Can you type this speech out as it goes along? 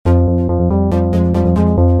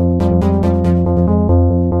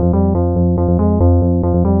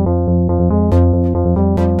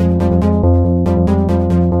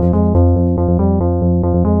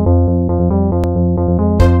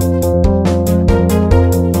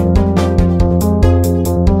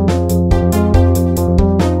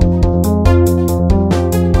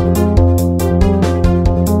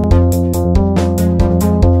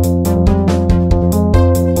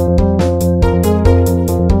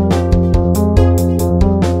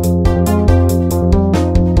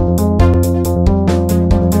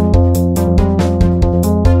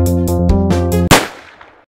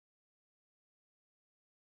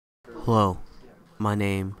My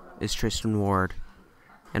name is Tristan Ward,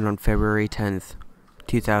 and on February 10th,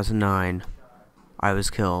 2009, I was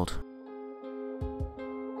killed.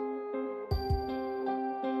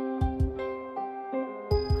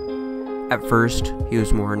 At first, he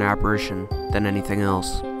was more an apparition than anything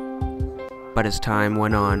else, but as time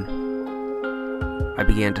went on, I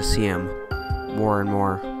began to see him more and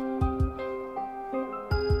more.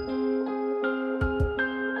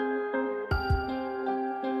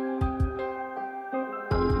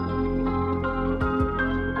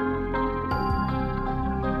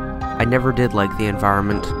 I never did like the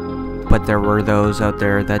environment, but there were those out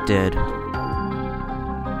there that did.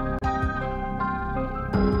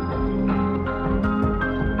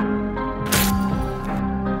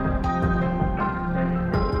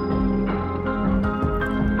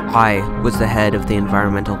 I was the head of the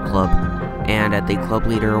Environmental Club, and at the Club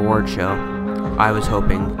Leader Award Show, I was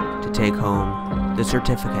hoping to take home the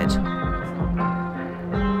certificate.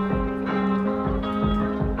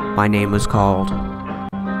 My name was called.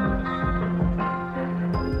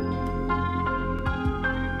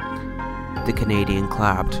 The Canadian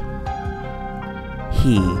clapped.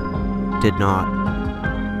 He did not.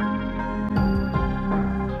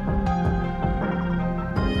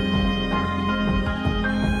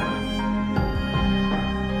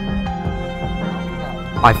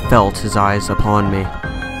 I felt his eyes upon me.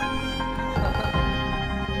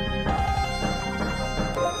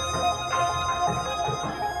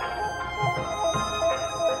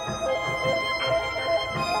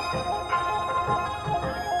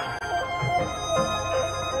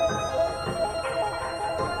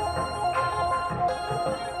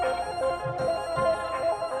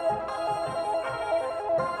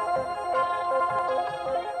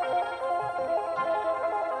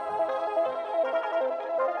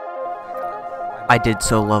 I did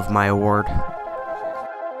so love my award.